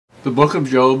The book of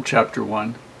Job, chapter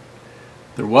 1.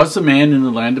 There was a man in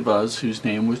the land of Uz whose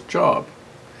name was Job,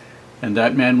 and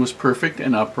that man was perfect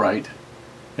and upright,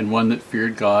 and one that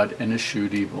feared God and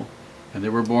eschewed evil. And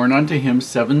there were born unto him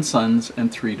 7 sons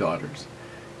and 3 daughters.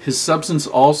 His substance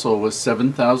also was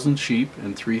 7,000 sheep,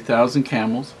 and 3,000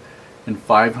 camels, and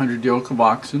 500 yoke of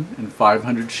oxen, and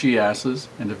 500 she-asses,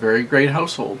 and a very great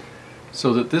household,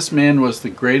 so that this man was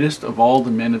the greatest of all the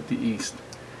men of the east.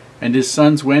 And his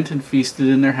sons went and feasted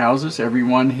in their houses, every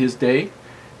one his day,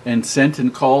 and sent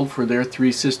and called for their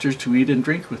 3 sisters to eat and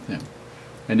drink with them.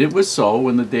 And it was so,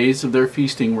 when the days of their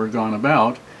feasting were gone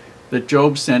about, that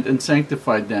Job sent and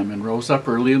sanctified them, and rose up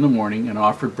early in the morning, and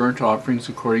offered burnt offerings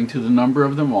according to the number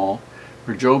of them all.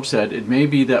 For Job said, It may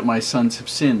be that my sons have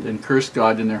sinned, and cursed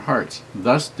God in their hearts.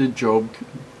 Thus did Job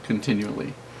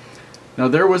continually. Now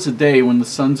there was a day when the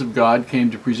sons of God came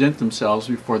to present themselves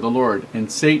before the Lord, and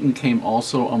Satan came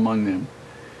also among them.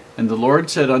 And the Lord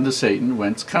said unto Satan,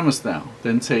 Whence comest thou?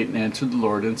 Then Satan answered the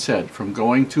Lord and said, From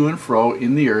going to and fro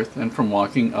in the earth, and from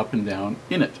walking up and down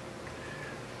in it.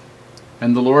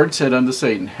 And the Lord said unto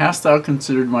Satan, Hast thou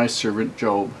considered my servant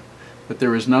Job, that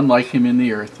there is none like him in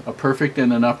the earth, a perfect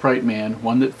and an upright man,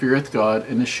 one that feareth God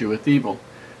and escheweth evil?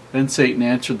 Then Satan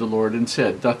answered the Lord and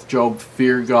said, Doth Job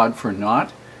fear God for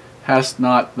naught? Hast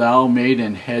not thou made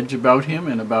an hedge about him,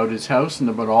 and about his house, and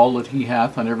about all that he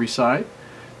hath on every side?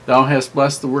 Thou hast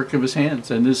blessed the work of his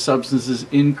hands, and his substance is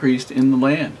increased in the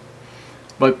land.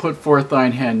 But put forth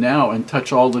thine hand now, and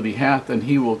touch all that he hath, and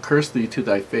he will curse thee to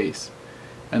thy face.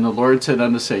 And the Lord said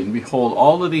unto Satan, Behold,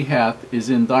 all that he hath is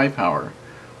in thy power.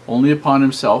 Only upon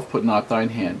himself put not thine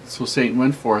hand. So Satan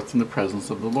went forth from the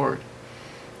presence of the Lord.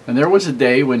 And there was a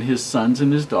day when his sons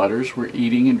and his daughters were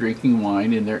eating and drinking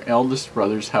wine in their eldest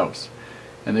brother's house.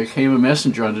 And there came a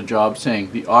messenger unto Job,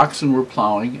 saying, The oxen were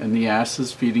plowing, and the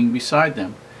asses feeding beside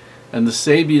them. And the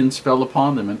Sabeans fell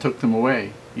upon them, and took them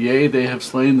away. Yea, they have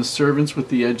slain the servants with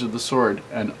the edge of the sword,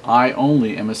 and I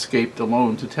only am escaped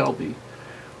alone to tell thee.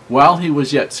 While he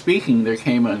was yet speaking, there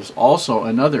came also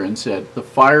another, and said, The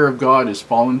fire of God is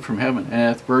fallen from heaven, and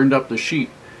hath burned up the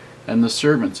sheep and the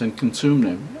servants, and consumed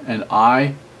them, and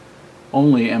I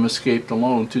only am escaped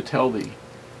alone to tell thee.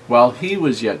 While he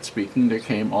was yet speaking, there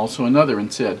came also another,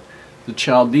 and said, The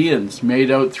Chaldeans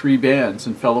made out 3 bands,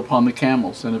 and fell upon the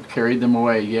camels, and have carried them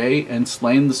away, yea, and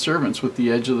slain the servants with the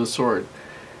edge of the sword,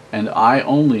 and I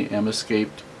only am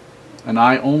escaped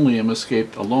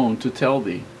alone to tell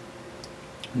thee.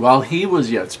 While he was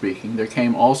yet speaking, there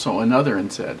came also another,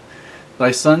 and said,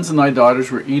 Thy sons and thy daughters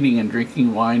were eating and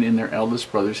drinking wine in their eldest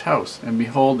brother's house, and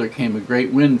behold, there came a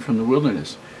great wind from the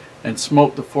wilderness, and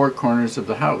smote the 4 corners of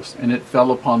the house, and it fell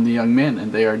upon the young men,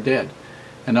 and they are dead.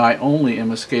 And I only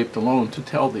am escaped alone to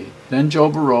tell thee. Then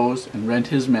Job arose, and rent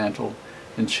his mantle,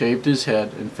 and shaved his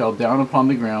head, and fell down upon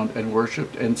the ground, and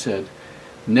worshipped, and said,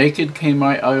 Naked came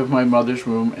I out of my mother's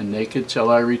womb, and naked shall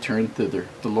I return thither.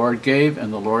 The Lord gave,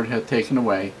 and the Lord hath taken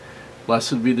away.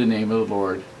 Blessed be the name of the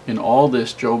Lord. In all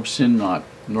this Job sinned not,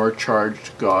 nor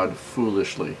charged God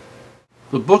foolishly.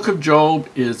 The book of Job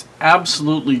is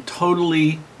absolutely,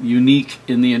 totally unique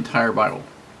in the entire Bible,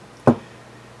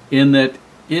 in that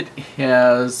it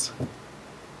is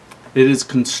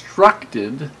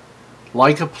constructed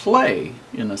like a play,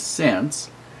 in a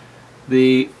sense.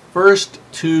 The first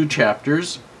 2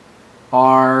 chapters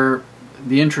are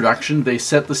the introduction. They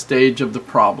set the stage of the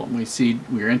problem. We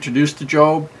are introduced to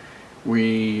Job.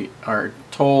 We are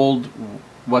told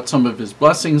what some of his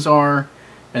blessings are,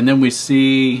 and then we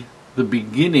see the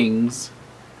beginnings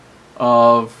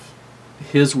of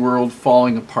his world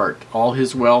falling apart. All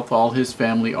his wealth, all his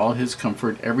family, all his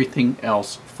comfort, everything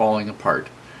else falling apart.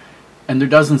 And there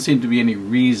doesn't seem to be any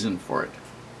reason for it.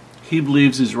 He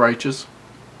believes he's righteous.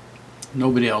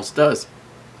 Nobody else does.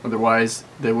 Otherwise,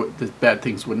 the bad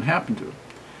things wouldn't happen to him.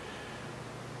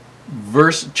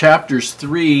 Chapters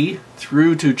 3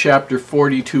 through to chapter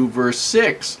 42, verse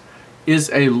 6, is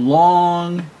a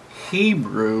long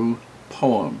Hebrew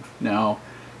poem. Now,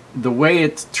 the way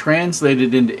it's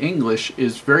translated into English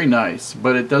is very nice,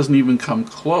 but it doesn't even come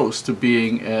close to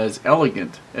being as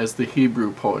elegant as the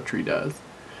Hebrew poetry does.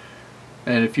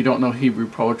 And if you don't know Hebrew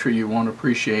poetry, you won't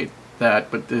appreciate that,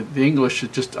 but the English,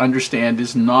 just understand,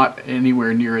 is not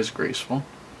anywhere near as graceful.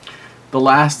 The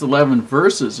last 11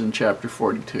 verses in chapter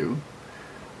 42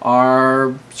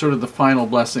 are sort of the final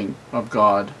blessing of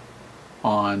God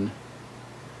on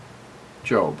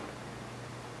Job.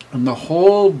 And the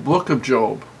whole book of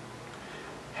Job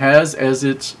has as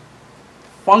its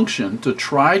function to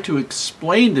try to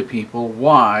explain to people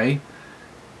why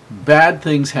bad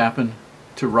things happen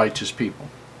to righteous people.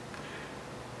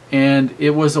 And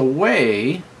it was a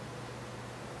way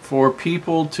for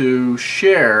people to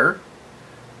share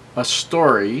a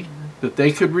story that they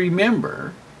could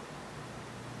remember,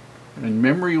 and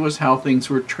memory was how things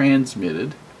were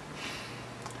transmitted,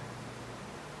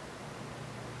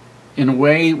 in a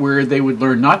way where they would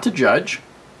learn not to judge,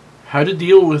 how to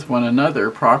deal with one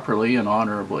another properly and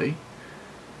honorably,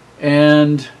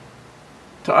 and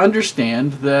to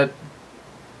understand that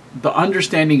the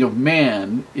understanding of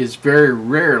man is very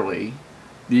rarely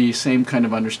the same kind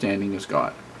of understanding as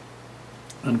God.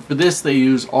 And for this they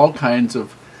use all kinds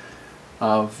of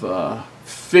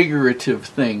figurative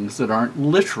things that aren't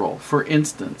literal. For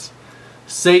instance,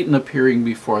 Satan appearing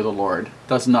before the Lord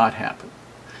does not happen.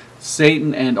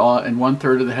 Satan and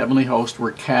 1/3 of the heavenly host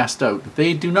were cast out.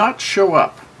 They do not show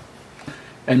up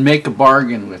and make a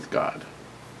bargain with God.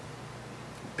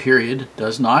 Period.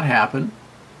 Does not happen.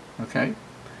 Okay?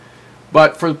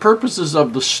 But for the purposes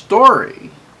of the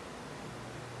story,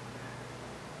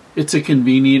 it's a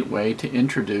convenient way to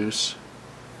introduce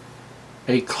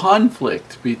a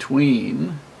conflict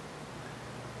between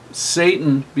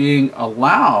Satan being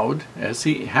allowed, as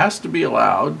he has to be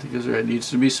allowed, because there needs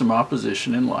to be some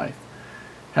opposition in life,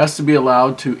 has to be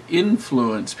allowed to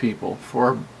influence people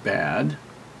for bad,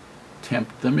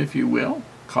 tempt them, if you will,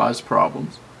 cause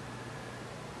problems,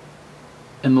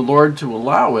 and the Lord to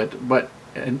allow it, but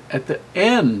at the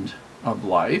end of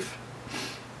life,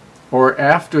 or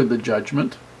after the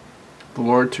judgment, the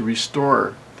Lord to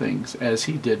restore things as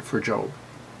he did for Job.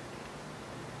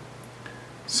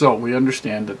 So we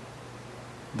understand that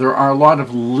there are a lot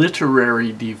of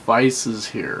literary devices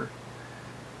here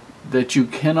that you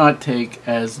cannot take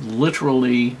as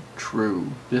literally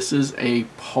true. This is a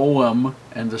poem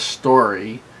and a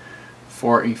story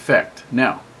for effect.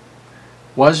 Now,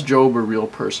 was Job a real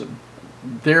person?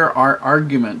 There are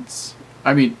arguments.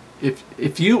 I mean,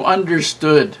 if you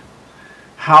understood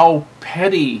how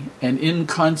petty and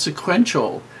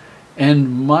inconsequential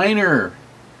and minor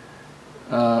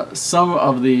some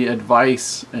of the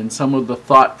advice and some of the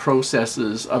thought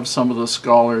processes of some of the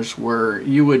scholars were,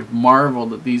 you would marvel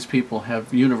that these people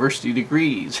have university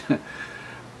degrees.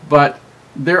 But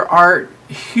there are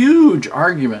huge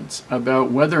arguments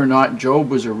about whether or not Job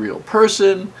was a real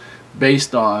person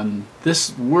based on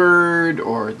this word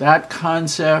or that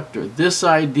concept or this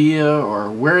idea or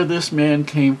where this man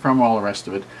came from, all the rest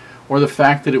of it, or the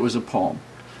fact that it was a poem.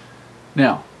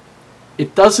 Now,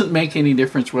 it doesn't make any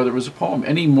difference whether it was a poem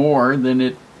any more than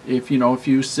if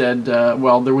you said,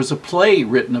 well, there was a play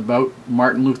written about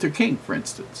Martin Luther King, for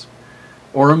instance,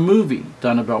 or a movie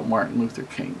done about Martin Luther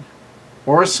King,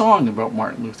 or a song about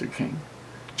Martin Luther King.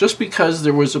 Just because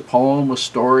there was a poem, a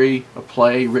story, a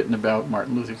play written about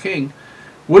Martin Luther King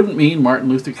wouldn't mean Martin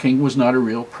Luther King was not a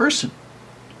real person.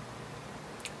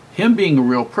 Him being a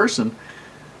real person,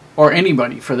 or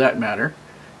anybody for that matter,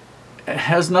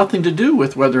 has nothing to do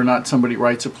with whether or not somebody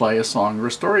writes a play, a song, or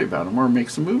a story about him, or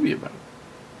makes a movie about him.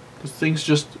 Those things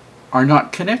just are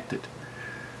not connected.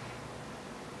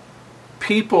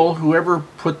 People, whoever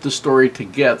put the story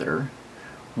together,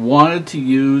 wanted to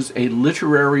use a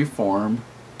literary form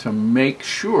to make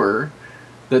sure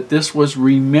that this was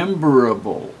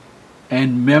rememberable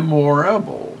and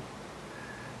memorable,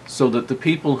 so that the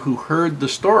people who heard the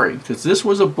story, because this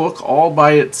was a book all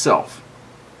by itself,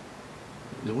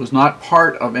 it was not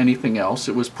part of anything else.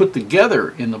 It was put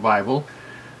together in the Bible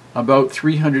about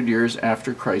 300 years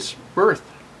after Christ's birth,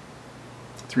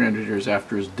 300 years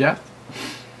after his death.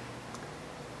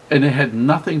 And it had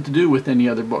nothing to do with any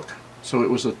other book. So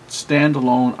it was a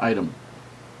standalone item.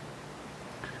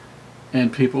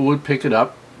 And people would pick it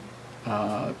up,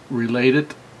 relate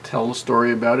it, tell a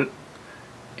story about it,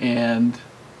 and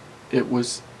it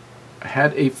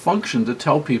had a function to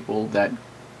tell people that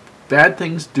bad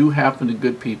things do happen to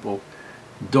good people.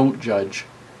 Don't judge.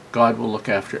 God will look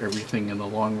after everything in the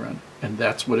long run. And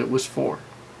that's what it was for.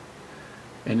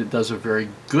 And it does a very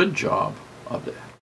good job of it.